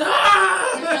 They just.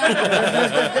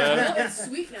 It's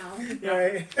sweet now. Yeah.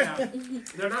 Right. Yeah.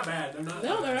 They're not bad. They're not.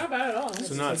 No, they're not bad at all.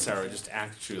 So not sour, just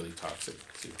actually toxic,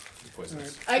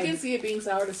 poisonous. I can see it being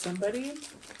sour to somebody,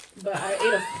 but I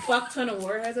ate a fuck ton of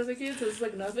warheads as a kid, so it's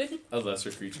like nothing. A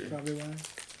lesser creature. Probably why.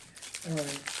 All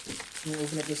right. I'm gonna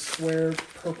open up this square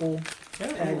purple. I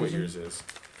don't remember what yours is.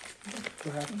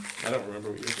 What happened? I don't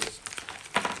remember what yours is.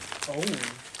 Oh.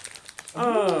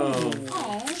 Oh,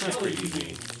 Aw. that's pretty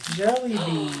easy. Jelly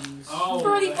beans. Oh.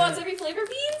 Birdie man. wants every flavor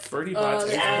beans? Birdie Bots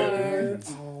they extra are.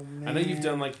 beans. Oh man. I know you've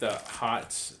done like the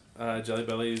hot Jelly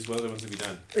Bellies. What other ones have you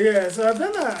done? Yeah, so I've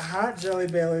done the hot Jelly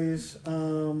Bellies.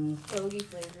 Bogey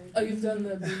flavored. Oh, you've done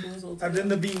the Bean Boozled. I've done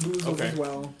the Bean Boozled Okay. as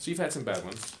well. So you've had some bad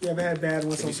ones. Yeah, I've had bad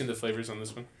ones. Have you seen the flavors on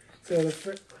this one? So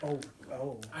the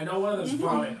oh I know one of those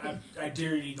vomit. I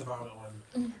dare you to eat the vomit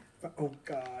one. oh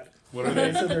god. What are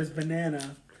Okay, they? so there's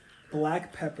banana,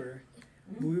 black pepper,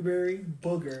 blueberry,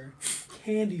 booger,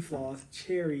 candy floss,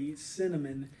 cherry,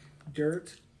 cinnamon,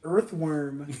 dirt,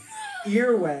 earthworm,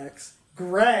 earwax,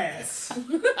 grass.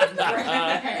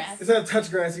 It's not touch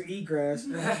grass, you eat grass.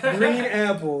 Green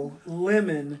apple,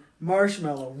 lemon,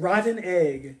 marshmallow, rotten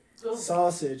egg,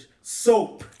 sausage,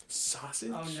 soap,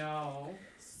 Sausage? Oh no.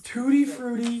 tutti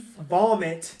frutti,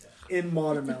 vomit, and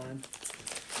watermelon.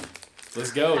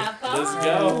 Let's go. Have fun. Let's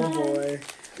Oh go. boy.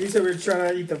 You said we were trying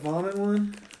to eat the vomit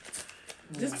one?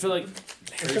 I feel like,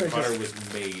 Harry Potter was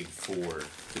made for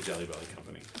the Jelly Belly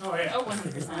Company. Oh yeah. Oh,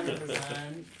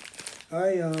 100%. 100%.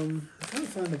 I'm trying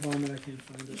to find the vomit. I can't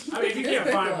find it. I mean, if you Just can't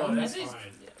pick find one. one, that's I just-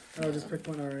 fine. I'll just pick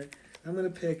one. All right. I'm gonna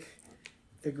pick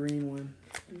the green one.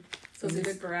 So it's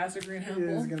either grass or green Yeah,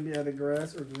 apple. it's gonna be either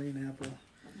grass or green apple.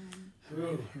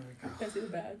 Ooh. Here we go. Can I see the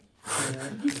bag?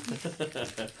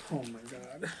 Yeah. Oh my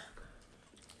god.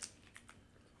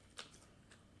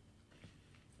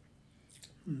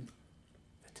 Attention.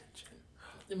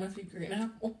 It must be green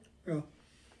apple. Oh.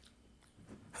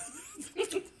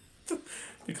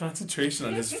 The concentration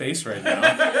on his face right now.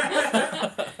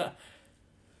 Out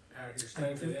here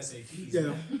studying for the SATs.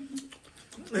 Yeah.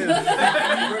 Man.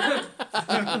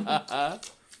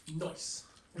 Nice.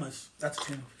 Nice. That's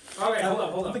 10. Okay,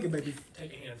 hold I up. think it may be.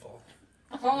 Take a handful.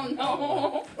 Oh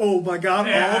no. Oh my god,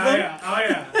 all of them? Yeah. Oh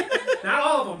yeah. Not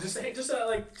all of them. Just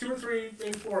like 2 or 3,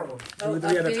 maybe 4 of them. Oh, Do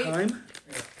 3 at a update. time?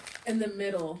 In the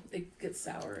middle, it gets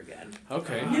sour again.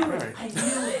 Okay. I knew All it. right. I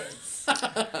knew it.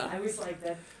 I was like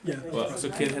that. Yeah. Well, so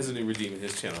Ken has a new redeem in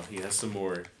his channel. He has some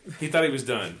more. He thought he was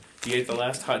done. He ate the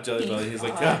last hot Jelly Belly. He's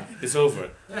like, yeah, it's over.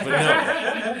 But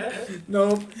no.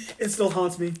 No, it still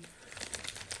haunts me.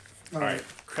 All right.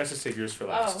 Cressa, save yours for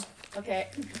last. Oh, okay.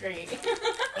 Great.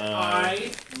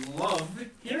 I love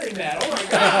hearing that. Oh my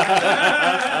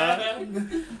god. I All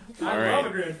love right. a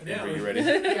grand Are you finale. ready?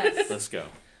 Yes. Let's go.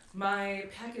 My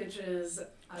package is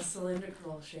a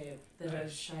cylindrical shape that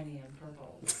is shiny and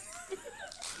purple.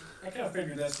 I kind of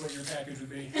figured that's what your package would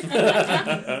be.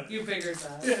 You figured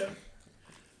that. Yeah.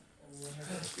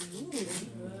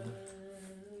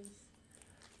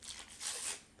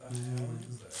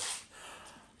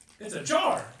 It's a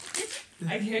jar.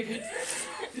 I can't get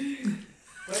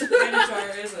What kind of jar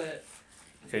is it?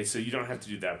 Okay, so you don't have to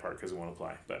do that part because it won't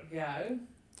apply. But Yeah.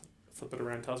 flip it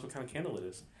around and tell us what kind of candle it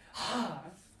is.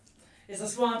 It's a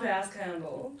swamp ass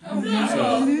candle.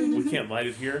 So we can't light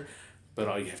it here, but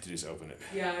all you have to do is open it.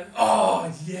 Yeah.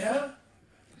 Oh, yeah?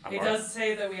 I'm It already- does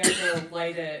say that we have to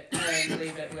light it and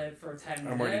leave it lit for 10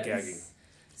 minutes. I'm already gagging.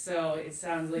 So it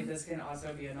sounds like this can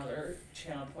also be another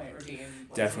channel point redeem.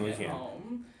 once Definitely we get can.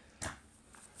 Home.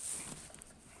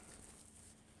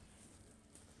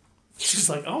 She's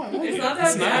like, oh, I like It's it. not that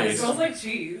It's bad. It nice. smells like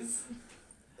cheese.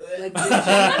 Like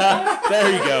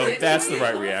There you go. That's the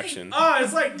right reaction. Oh,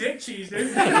 it's like dick cheese,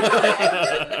 dude.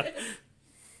 Oh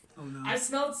no. I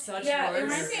smelled such Yeah, it worse.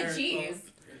 reminds me of cheese.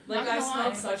 Like Not I gonna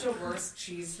smelled lie. such a worse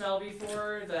cheese smell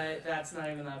before that that's not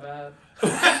even that bad.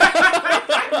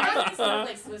 It smells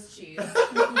like Swiss cheese.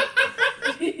 Apparently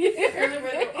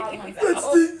we're the odd ones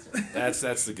out.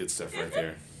 That's the good stuff right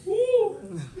there.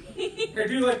 Woo. Here,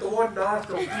 do like the one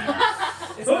nostril.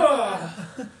 It's Ugh.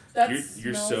 that You're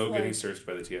smells so like, getting searched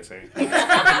by the TSA.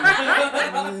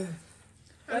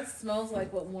 That smells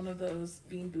like what one of those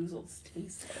Bean Boozles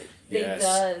tastes like.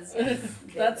 Yes. It does.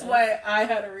 That's why I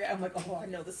had a I'm like, oh, I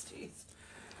know this taste.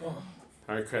 Oh.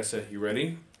 All right, Cressa, you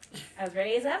ready? As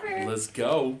ready as ever. Let's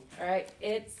go. Alright,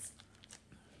 it's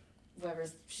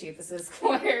whatever's shape this is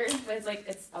squares, but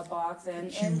it's a box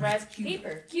and in red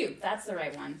paper. Cube, that's the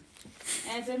right one.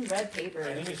 And it's in red paper.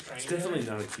 I think it's It's triangular. definitely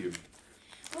not a cube.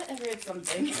 Whatever, it's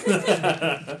something. What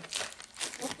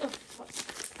the fuck?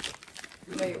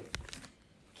 Wait.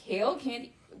 Kale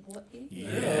candy. What is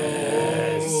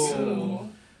Yes. Ooh.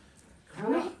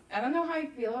 I don't know how I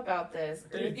feel about this.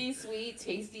 Earthy, sweet,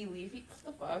 tasty, leafy.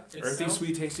 What the fuck? It Earthy, sounds-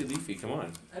 sweet, tasty, leafy. Come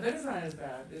on. I bet it's not as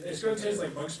bad. It's going to taste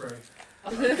like bug spray.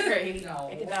 Oh, great. No.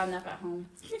 I could down enough at home.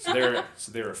 So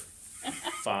there are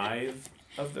 5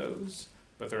 of those,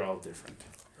 but they're all different.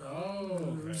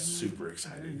 Oh, okay. Super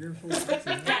excited. You're full of it.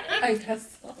 I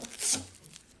guess so.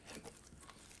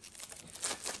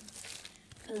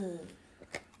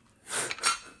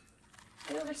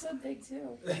 They were so big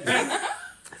too.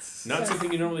 Not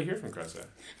something you normally hear from Cressa.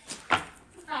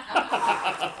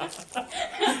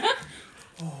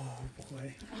 Oh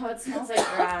boy. Oh, it smells like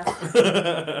grass.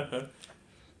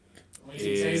 Wait till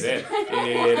you Is taste it? Come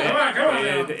on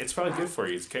now. It's probably good for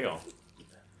you. It's kale.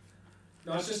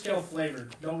 No, it's just kale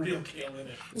flavored. No real kale in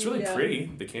it. It's really Yeah. pretty.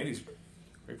 The candy's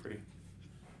very pretty.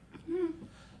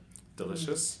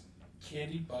 Delicious.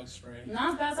 Candy bug spray.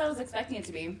 Not as bad as I was expecting it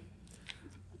to be.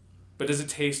 But does it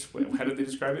taste? How did they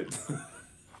describe it?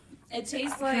 It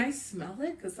tastes Can I like smell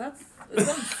it? Because it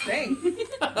doesn't stink. it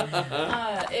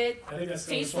I think that's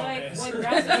still tastes swamp like ass. what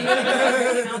grass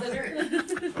is out the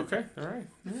dirt. Okay. All right.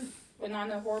 But not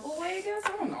in a horrible way, I guess. I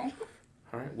don't know.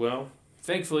 All right. Well,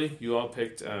 thankfully, you all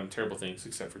picked terrible things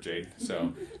except for Jade.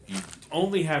 So you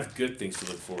only have good things to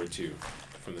look forward to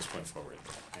from this point forward.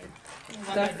 Okay?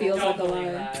 That feels Don't like a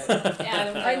believe lie. that.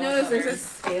 Yeah, I noticed there's a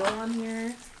scale on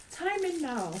here. Time in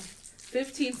now.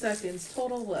 15 seconds.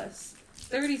 Total less.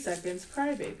 30 seconds,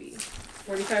 crybaby.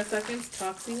 45 seconds,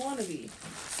 Toxie wannabe.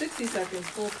 60 seconds,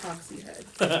 full Toxie head.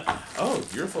 Oh,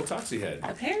 you're a full Toxie head.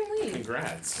 Apparently.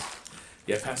 Congrats.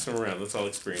 Yeah, pass them around. Let's all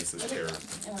experience this terror.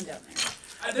 I went down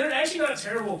there. They're actually not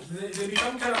terrible. They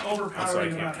become kind of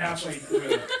overpowering about halfway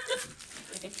through.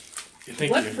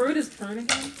 Thank What you. fruit is prune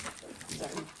again?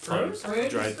 Sorry. Plums. Fruit?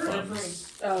 Dried Fruit.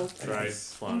 plums. Oh. Dried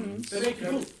plums. They make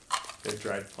you. They're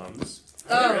dried plums.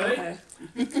 Oh, Really? okay.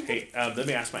 Hey, let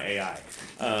me ask my AI.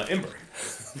 Ember.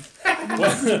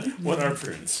 what are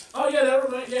prunes? Oh yeah, that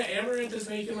reminds. Yeah, Amaranth is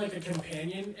making like a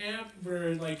companion app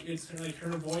where like it's like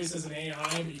her voice as an AI,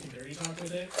 but you can dirty talk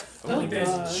with it. Oh, Like that's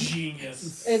God.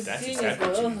 genius. It's That's genius, exactly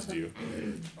what though. humans do.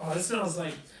 Oh, this smells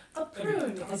like. A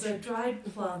prune is a dried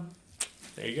plum.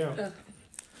 There you go. Okay.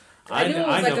 I knew it know,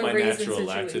 was I like know a my raisin natural situation.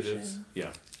 laxatives. Yeah.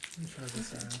 Let me try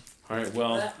this out. All right.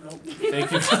 Well, Nope.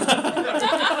 thank you.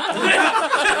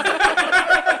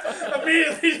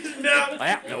 Immediately just no.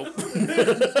 Nope.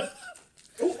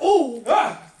 Oh!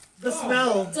 Ah! The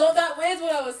smell. So that is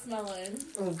what I was smelling.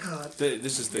 Oh, God.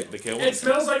 This is the kale one. It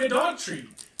smells like a dog treat.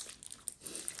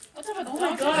 What type of Oh my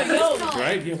dog God, is yo. this?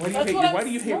 Right? Yeah. That's what Why I'm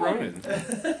do you hate smelling.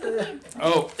 Ronan?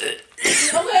 Oh, Okay,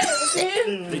 see?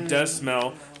 it does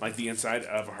smell like the inside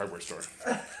of a hardware store.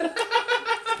 I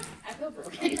feel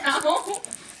broken now.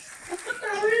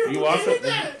 You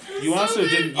also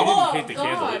didn't Oh, hate the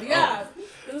God, candle. yeah.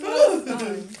 This is what I was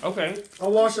smelling. Oh, okay.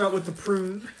 I'll wash it out with the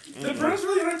prune. The prunes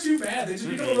really aren't too bad. They just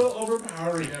become a little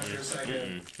overpowering after a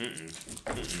second.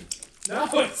 No,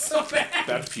 it's so bad.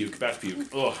 That's puke. That's puke.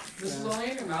 Ugh. This is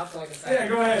only in your mouth for like a second. Yeah,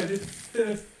 go ahead.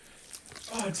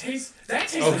 Oh, it tastes. That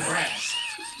tastes like grass.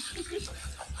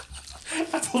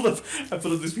 I pulled up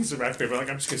this piece of rack paper. Like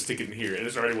I'm just gonna stick it in here, and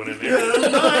it's already went in there.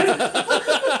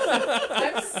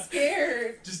 I'm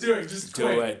scared. Just do it. Just Do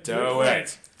quit.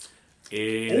 it.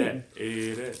 Eat it.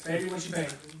 Baby, what you think?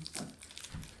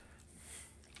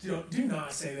 Do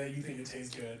not say that you think it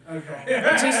tastes good. Okay.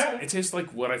 It tastes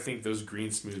like what I think those green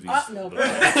smoothies. No. look like.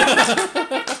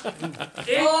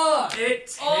 It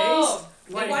tastes Why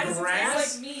like does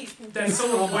grass it taste like meat? that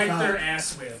someone wiped their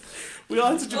ass with. We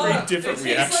all had such a very different it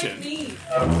reaction. tastes like meat.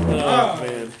 Oh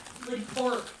man. Like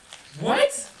pork. What?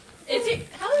 Is it?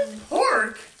 How is?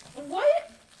 Pork? What?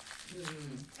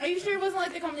 Are you sure it wasn't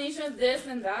like the combination of this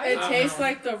and that? It tastes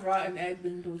like the rotten egg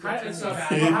noodles. It's not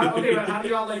bad. Well, okay, but how do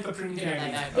y'all like the prune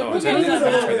candy? Oh, Okay, I didn't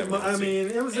that's try bad. that one. I mean,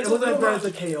 it was It's a a little little better rough. as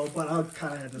a kale, but I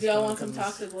kind of had to. Do y'all smell want some it 'cause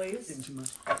toxic it's glaze? getting too much.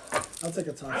 I'll take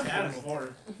a toxic. I've had them glaze.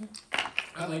 before.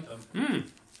 I like them.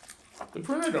 The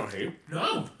prune I don't hate.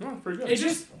 No. No, it's pretty good. It's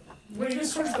just, when it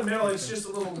gets towards the middle, it's just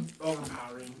a little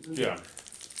overpowering. Yeah.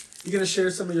 You gonna share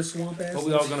some of your swamp ass? But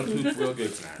we all gonna poop real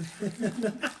good tonight.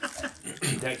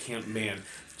 That can't, man.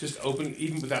 Just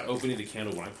even without opening the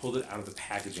candle, when I pulled it out of the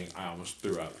packaging, I almost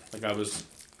threw up. Like I was.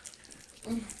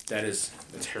 That is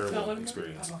a terrible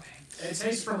experience. It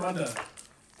tastes from under.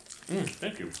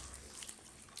 Thank you.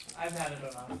 I've had it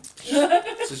enough.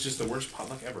 This is just the worst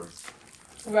potluck ever.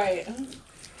 Right.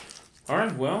 All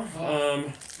right. Well,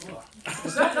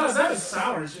 It's not as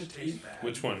sour, it just tastes bad.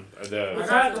 which one? I The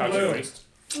got the toxic blue. waste.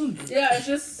 Yeah, it's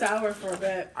just sour for a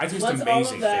bit. I taste Once all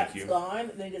amazing. of that's Thank you.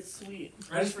 gone, then it gets sweet.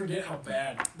 I just forget how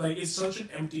bad. Like, it's such an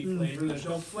empty flavor. There's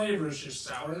no flavor, it's just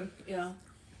sour. Yeah.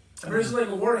 Versus like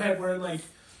a warhead where like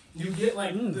you get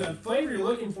like the flavor you're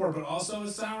looking for, but also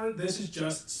is sour. This is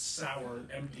just sour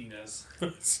emptiness.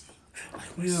 Like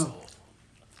my soul.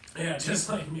 Yeah, just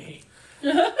like me.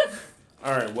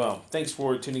 All right. Well, thanks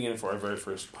for tuning in for our very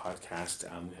first podcast. We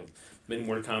have many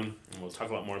more to come, and we'll talk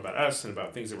a lot more about us and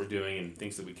about things that we're doing and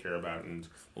things that we care about, and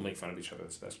we'll make fun of each other.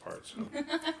 That's the best part. So.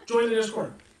 Join the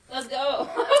Discord. Let's go.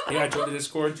 Yeah, join the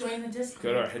Discord. Join the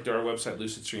Discord. Head to our website,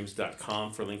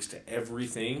 lucidstreams.com, for links to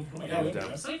everything. Oh my God, And,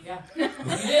 Yeah. You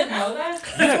didn't know that?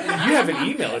 you have an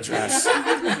email address.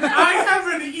 I have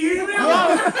an email.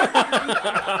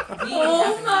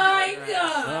 Oh my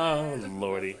God. Oh,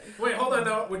 lordy. Wait, hold on.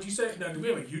 Now, what'd you say? Now, do we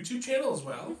have a YouTube channel as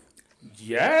well?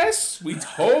 Yes, we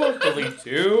totally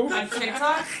do. Like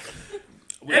TikTok?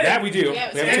 That we do.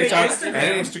 Yeah, We have a and TikTok Instagram.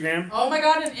 and Instagram. Oh my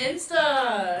god, an Insta!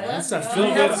 That's Let's a go. filled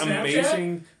You have with Snapchat?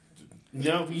 amazing.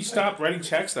 No, will you stop writing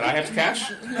checks that I have to cash?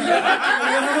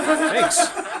 Thanks.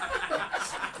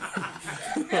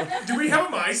 Do we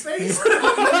have a MySpace?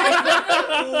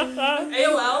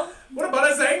 AOL? What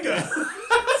about a Zanga?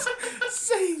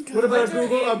 What about a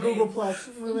Google Plus?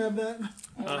 Do we have that?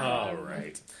 All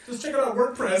right. Just check out our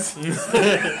WordPress.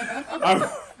 Our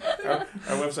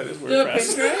website is Do a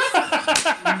WordPress.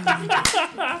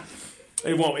 Pinterest?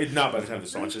 It won't. It's not by the time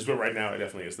this launches, but right now it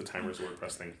definitely is. The timer is a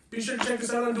WordPress thing. Be sure to check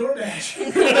us out on DoorDash.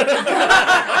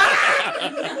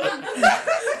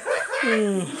 All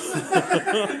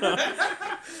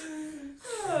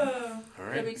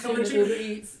Let me right. come to Uber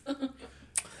Eats.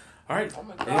 All right. Oh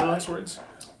my Any God. last words?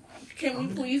 Can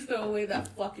we please throw away that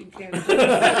fucking can?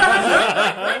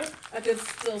 I can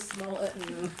still smell it.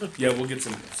 Yeah, we'll get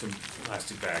some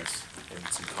plastic bags and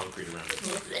some concrete around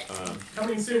it.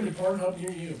 Coming soon to Pornhub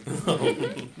near you.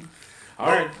 All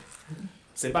right.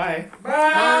 Say bye. Bye.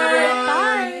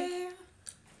 Bye.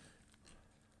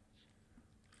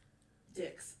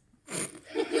 Dicks.